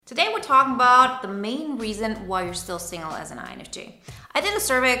Today we're talking about the main reason why you're still single as an INFJ. I did a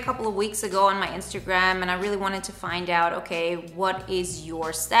survey a couple of weeks ago on my Instagram and I really wanted to find out, okay, what is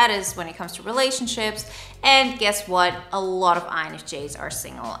your status when it comes to relationships? And guess what? A lot of INFJs are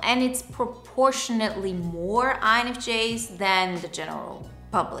single, and it's proportionately more INFJs than the general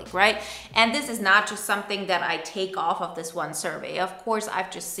public, right? And this is not just something that I take off of this one survey. Of course, I've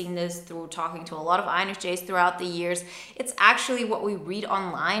just seen this through talking to a lot of INFJs throughout the years. It's actually what we read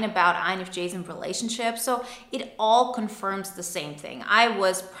online about INFJs and relationships. So it all confirms the same thing. I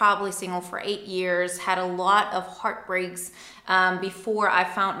was probably single for 8 years, had a lot of heartbreaks before I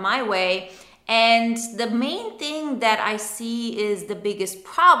found my way. And the main thing that I see is the biggest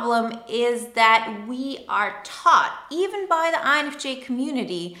problem is that we are taught, even by the INFJ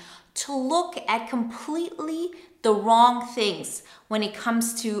community, to look at completely the wrong things when it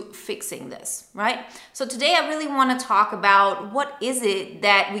comes to fixing this, right? So today I really want to talk about what is it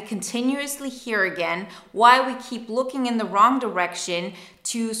that we continuously hear again, why we keep looking in the wrong direction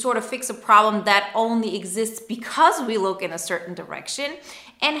to sort of fix a problem that only exists because we look in a certain direction,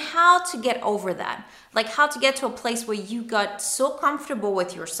 and how to get over that. Like how to get to a place where you got so comfortable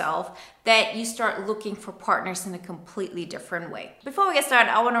with yourself that you start looking for partners in a completely different way. Before we get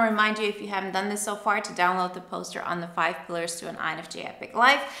started, I want to remind you, if you haven't done this so far, to download the poster on the 5 pillars to an INFJ epic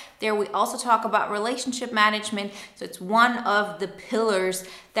life. There we also talk about relationship management. So it's one of the pillars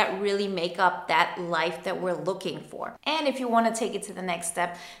that really make up that life that we're looking for. And if you want to take it to the next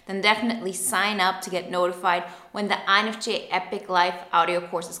step, then definitely sign up to get notified when the INFJ Epic Life audio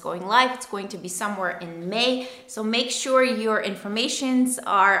course is going live. It's going to be somewhere in May. So make sure your informations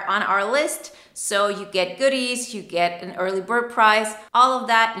are on our list. So you get goodies, you get an early bird prize. All of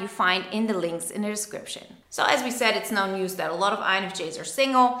that you find in the links in the description. So as we said, it's no news that a lot of INFJs are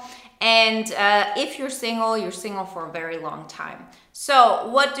single. And if you're single for a very long time. So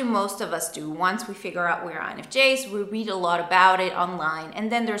what do most of us do? Once we figure out we're INFJs, we read a lot about it online.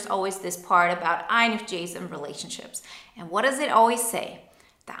 And then there's always this part about INFJs and relationships. And what does it always say?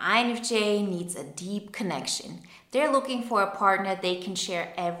 The INFJ needs a deep connection. They're looking for a partner they can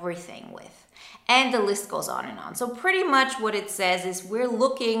share everything with. And the list goes on and on. So pretty much what it says is we're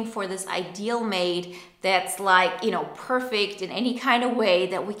looking for this ideal mate that's like, perfect in any kind of way,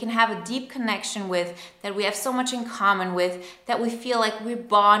 that we can have a deep connection with, that we have so much in common with, that we feel like we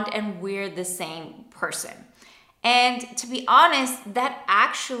bond and we're the same person. And to be honest, that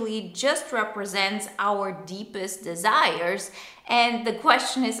actually just represents our deepest desires. And the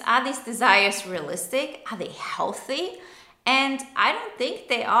question is, are these desires realistic? Are they healthy? And I don't think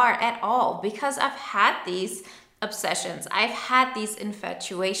they are at all, because I've had these obsessions, I've had these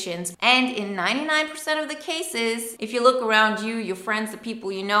infatuations, and in 99% of the cases, if you look around you, your friends, the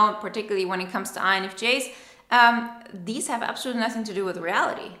people you know, particularly when it comes to INFJs, these have absolutely nothing to do with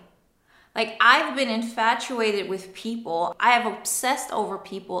reality. Like, I've been infatuated with people, I have obsessed over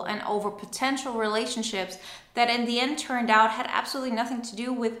people and over potential relationships that in the end turned out had absolutely nothing to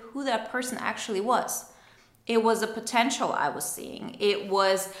do with who that person actually was. It was a potential I was seeing. It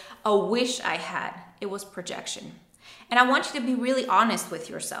was a wish I had. It was projection. And I want you to be really honest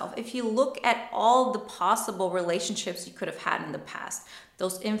with yourself. If you look at all the possible relationships you could have had in the past,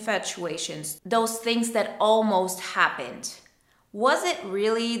 those infatuations, those things that almost happened, was it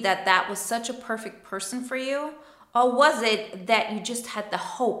really that that was such a perfect person for you? Or was it that you just had the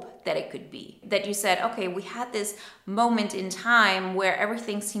hope that it could be? That you said, okay, we had this moment in time where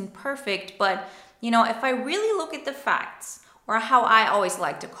everything seemed perfect, but if I really look at the facts, or how I always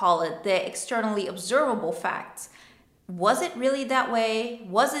like to call it, the externally observable facts, was it really that way?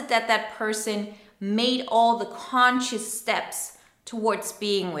 Was it that that person made all the conscious steps towards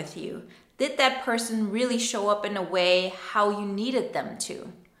being with you? Did that person really show up in a way how you needed them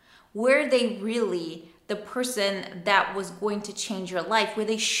to? Were they really the person that was going to change your life? Were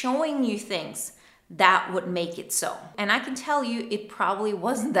they showing you things that would make it so? And I can tell you it probably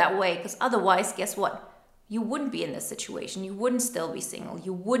wasn't that way, because otherwise, guess what? You wouldn't be in this situation. You wouldn't still be single.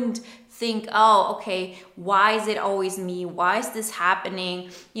 You wouldn't think, oh, okay, why is it always me? Why is this happening?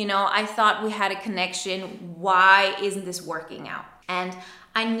 I thought we had a connection. Why isn't this working out? And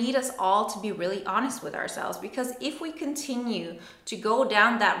I need us all to be really honest with ourselves, because if we continue to go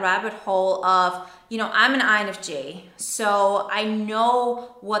down that rabbit hole of, I'm an INFJ, so I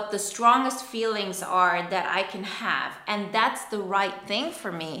know what the strongest feelings are that I can have, and that's the right thing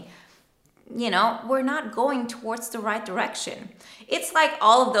for me, we're not going towards the right direction. It's like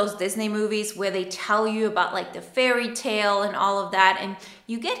all of those Disney movies where they tell you about like the fairy tale and all of that, and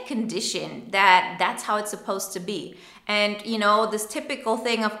you get conditioned that that's how it's supposed to be. And this typical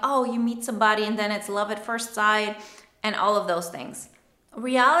thing of, oh, you meet somebody and then it's love at first sight and all of those things.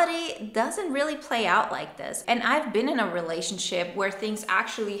 Reality doesn't really play out like this. And I've been in a relationship where things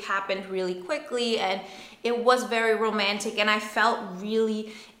actually happened really quickly and it was very romantic and I felt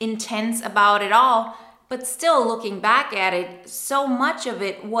really intense about it all. But still, looking back at it, so much of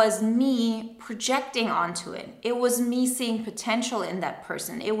it was me projecting onto it. It was me seeing potential in that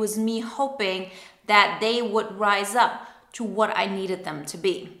person. It was me hoping that they would rise up to what I needed them to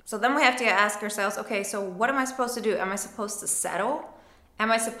be. So then we have to ask ourselves, okay, so what am I supposed to do? Am I supposed to settle? Am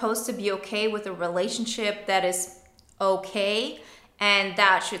I supposed to be okay with a relationship that is okay and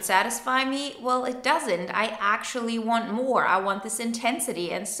that should satisfy me? Well, it doesn't. I actually want more. I want this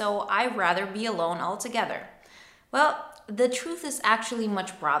intensity, and so I'd rather be alone altogether. Well, the truth is actually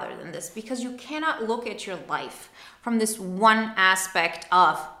much broader than this, because you cannot look at your life from this one aspect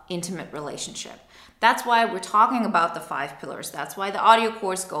of intimate relationship. That's why we're talking about the 5 pillars. That's why the audio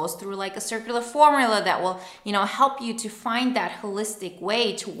course goes through like a circular formula that will, help you to find that holistic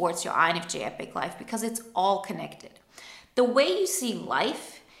way towards your INFJ epic life, because it's all connected. The way you see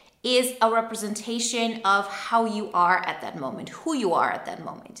life is a representation of how you are at that moment, who you are at that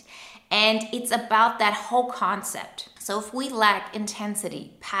moment. And it's about that whole concept. So if we lack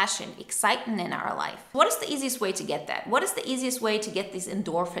intensity, passion, excitement in our life, what is the easiest way to get that? What is the easiest way to get these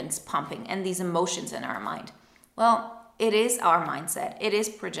endorphins pumping and these emotions in our mind? Well, it is our mindset. It is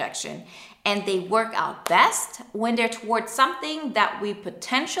projection. And they work out best when they're towards something that we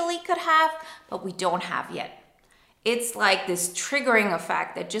potentially could have, but we don't have yet. It's like this triggering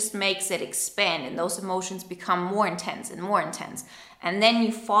effect that just makes it expand and those emotions become more intense and more intense. And then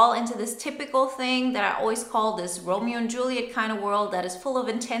you fall into this typical thing that I always call this Romeo and Juliet kind of world that is full of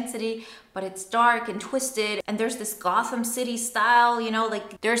intensity, but it's dark and twisted. And there's this Gotham City style,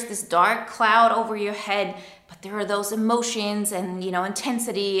 like there's this dark cloud over your head, but there are those emotions and,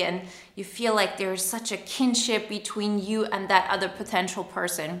 intensity, and you feel like there's such a kinship between you and that other potential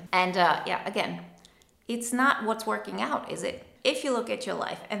person. And again, it's not what's working out, is it? If you look at your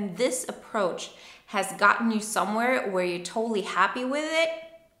life and this approach has gotten you somewhere where you're totally happy with it,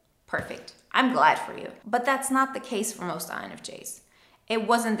 perfect. I'm glad for you. But that's not the case for most INFJs. It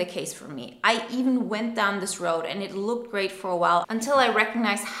wasn't the case for me. I even went down this road and it looked great for a while until I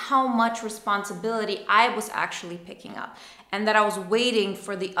recognized how much responsibility I was actually picking up, and that I was waiting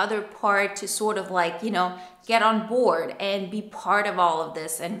for the other part to sort of get on board and be part of all of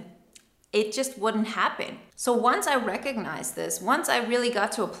this, and it just wouldn't happen. So once I recognized this, once I really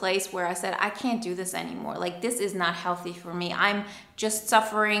got to a place where I said, I can't do this anymore. Like, this is not healthy for me. I'm just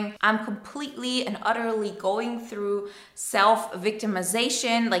suffering. I'm completely and utterly going through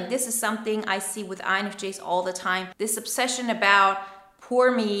self-victimization. Like, this is something I see with INFJs all the time. This obsession about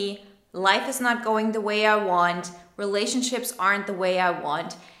poor me, life is not going the way I want, relationships aren't the way I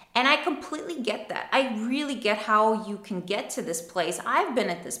want. And I completely get that. I really get how you can get to this place. I've been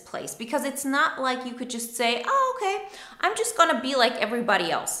at this place, because it's not like you could just say, oh, okay, I'm just gonna be like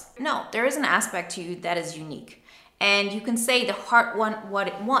everybody else. No, there is an aspect to you that is unique. And you can say the heart wants what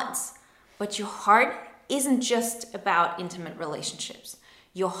it wants, but your heart isn't just about intimate relationships.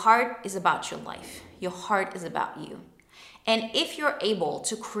 Your heart is about your life. Your heart is about you. And if you're able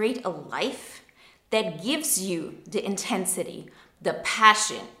to create a life that gives you the intensity, the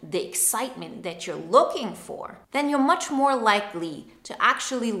passion, the excitement that you're looking for, then you're much more likely to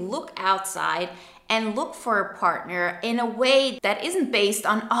actually look outside and look for a partner in a way that isn't based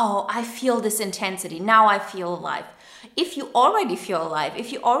on, oh, I feel this intensity, now I feel alive. If you already feel alive,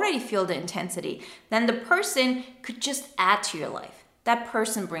 if you already feel the intensity, then the person could just add to your life. That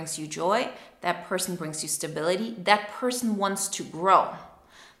person brings you joy, that person brings you stability, that person wants to grow.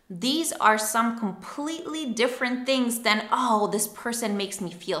 These are some completely different things than, oh, this person makes me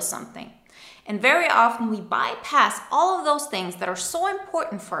feel something. And very often we bypass all of those things that are so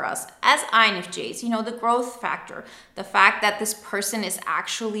important for us as INFJs, the growth factor, the fact that this person is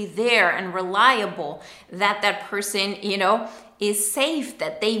actually there and reliable, that that person, is safe,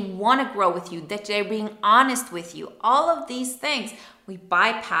 that they want to grow with you, that they're being honest with you. All of these things, we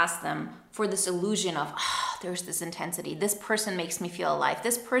bypass them for this illusion of, there's this intensity. This person makes me feel alive.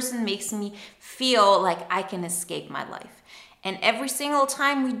 This person makes me feel like I can escape my life. And every single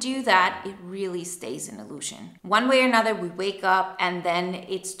time we do that, it really stays an illusion. One way or another, we wake up and then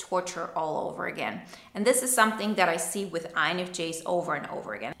it's torture all over again. And this is something that I see with INFJs over and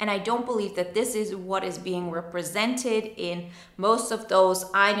over again. And I don't believe that this is what is being represented in most of those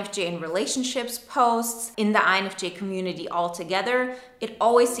INFJ in relationships posts, in the INFJ community altogether. It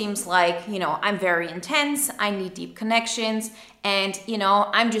always seems like, I'm very intense, I need deep connections, and,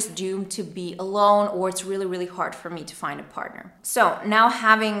 I'm just doomed to be alone, or it's really, really hard for me to find a partner. So now,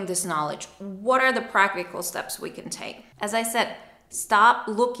 having this knowledge, what are the practical steps we can take? As I said, Stop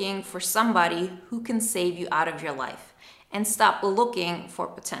looking for somebody who can save you out of your life and stop looking for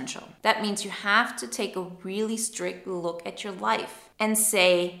potential. That means you have to take a really strict look at your life and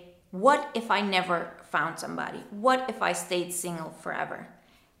say, what if I never found somebody? What if I stayed single forever?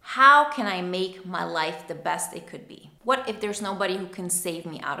 How can I make my life the best it could be? What if there's nobody who can save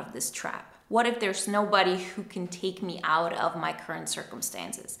me out of this trap? What if there's nobody who can take me out of my current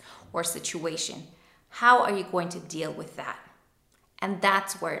circumstances or situation? How are you going to deal with that? And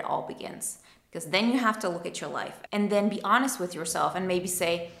that's where it all begins. Because then you have to look at your life and then be honest with yourself and maybe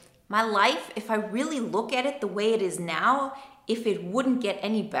say, my life, if I really look at it the way it is now, if it wouldn't get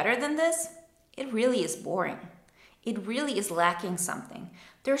any better than this, it really is boring. It really is lacking something.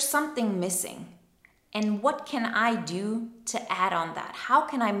 There's something missing. And what can I do to add on that? How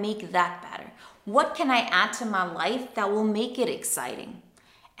can I make that better? What can I add to my life that will make it exciting?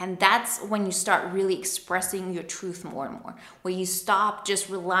 And that's when you start really expressing your truth more and more, where you stop just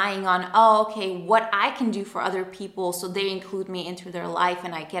relying on, oh, okay, what I can do for other people so they include me into their life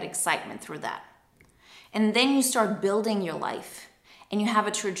and I get excitement through that. And then you start building your life and you have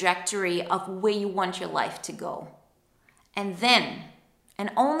a trajectory of where you want your life to go. And then, and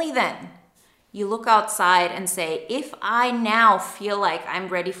only then, you look outside and say, if I now feel like I'm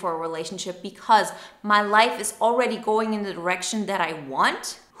ready for a relationship because my life is already going in the direction that I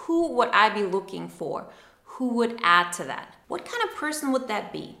want, who would I be looking for? Who would add to that? What kind of person would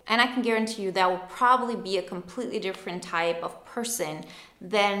that be? And I can guarantee you that will probably be a completely different type of person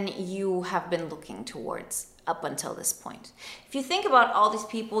than you have been looking towards up until this point. If you think about all these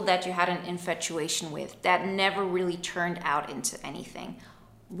people that you had an infatuation with that never really turned out into anything,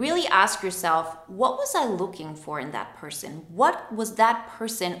 really ask yourself, what was I looking for in that person? What was that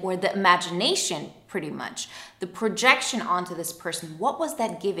person, or the imagination pretty much, the projection onto this person, what was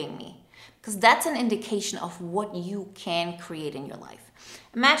that giving me? Because that's an indication of what you can create in your life.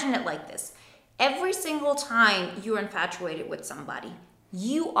 Imagine it like this. Every single time you're infatuated with somebody,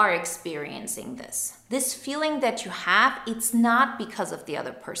 you are experiencing this. This feeling that you have, it's not because of the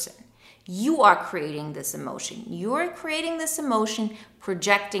other person. You are creating this emotion. You're creating this emotion,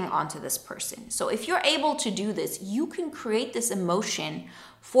 projecting onto this person. So if you're able to do this, you can create this emotion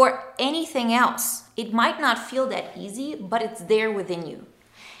for anything else. It might not feel that easy, but it's there within you.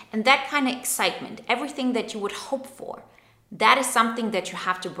 And that kind of excitement, everything that you would hope for, that is something that you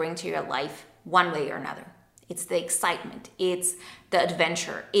have to bring to your life one way or another. It's the excitement, it's the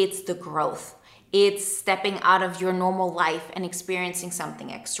adventure, it's the growth. It's stepping out of your normal life and experiencing something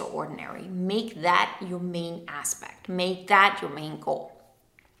extraordinary. Make that your main aspect. Make that your main goal.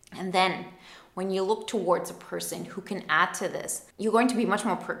 And then when you look towards a person who can add to this, you're going to be much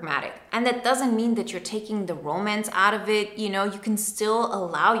more pragmatic. And that doesn't mean that you're taking the romance out of it. You know, you can still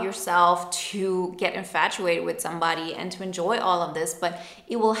allow yourself to get infatuated with somebody and to enjoy all of this, but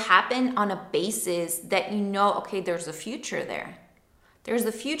it will happen on a basis that you know, okay, there's a future there. There's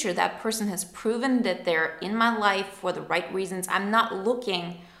the future. That person has proven that they're in my life for the right reasons. I'm not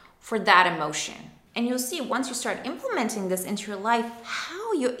looking for that emotion. And you'll see once you start implementing this into your life,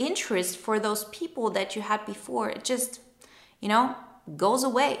 how your interest for those people that you had before, it just, goes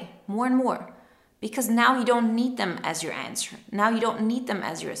away more and more. Because now you don't need them as your answer. Now you don't need them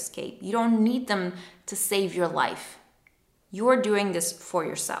as your escape. You don't need them to save your life. You're doing this for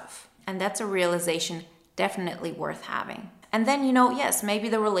yourself. And that's a realization definitely worth having. And then, yes, maybe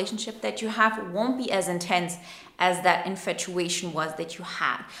the relationship that you have won't be as intense as that infatuation was that you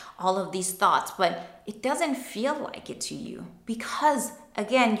had, all of these thoughts, but it doesn't feel like it to you because,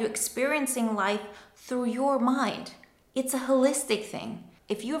 again, you're experiencing life through your mind. It's a holistic thing.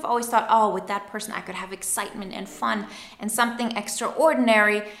 If you have always thought, oh, with that person, I could have excitement and fun and something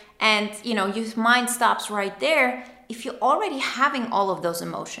extraordinary, and, your mind stops right there, if you're already having all of those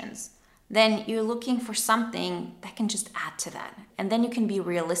emotions, then you're looking for something that can just add to that. And then you can be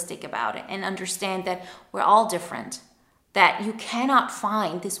realistic about it and understand that we're all different, that you cannot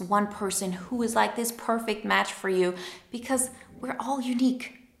find this one person who is like this perfect match for you because we're all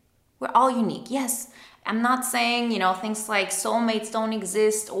unique. We're all unique. Yes, I'm not saying, things like soulmates don't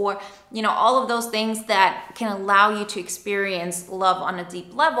exist or, all of those things that can allow you to experience love on a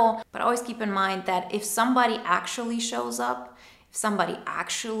deep level. But always keep in mind that if somebody actually shows up, if somebody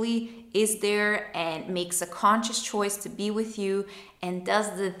actually is there and makes a conscious choice to be with you and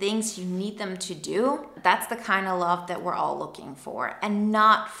does the things you need them to do, that's the kind of love that we're all looking for, and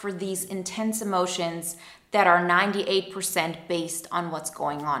not for these intense emotions that are 98% based on what's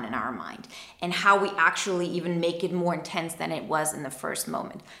going on in our mind and how we actually even make it more intense than it was in the first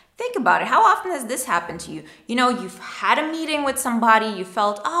moment. Think about it. How often has this happened to you? You've had a meeting with somebody, you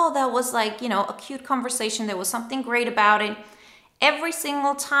felt, oh, that was like, a cute conversation, there was something great about it. Every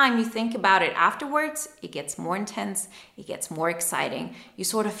single time you think about it afterwards, it gets more intense, it gets more exciting. You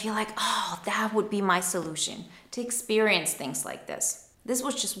sort of feel like, oh, that would be my solution to experience things like this. This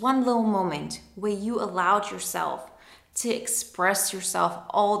was just one little moment where you allowed yourself to express yourself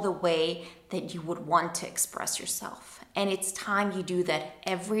all the way that you would want to express yourself. And it's time you do that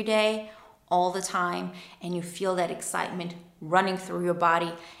every day, all the time, and you feel that excitement running through your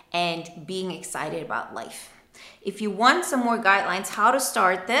body and being excited about life. If you want some more guidelines how to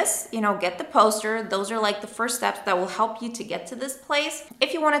start this, get the poster. Those are like the first steps that will help you to get to this place.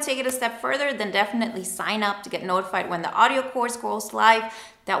 If you want to take it a step further, then definitely sign up to get notified when the audio course goes live.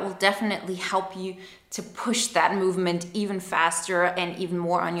 That will definitely help you to push that movement even faster and even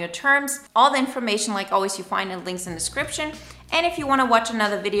more on your terms. All the information, like always, you find in links in the description. And if you want to watch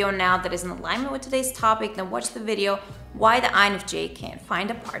another video now that is in alignment with today's topic, then watch the video, Why the INFJ Can't Find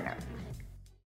a Partner.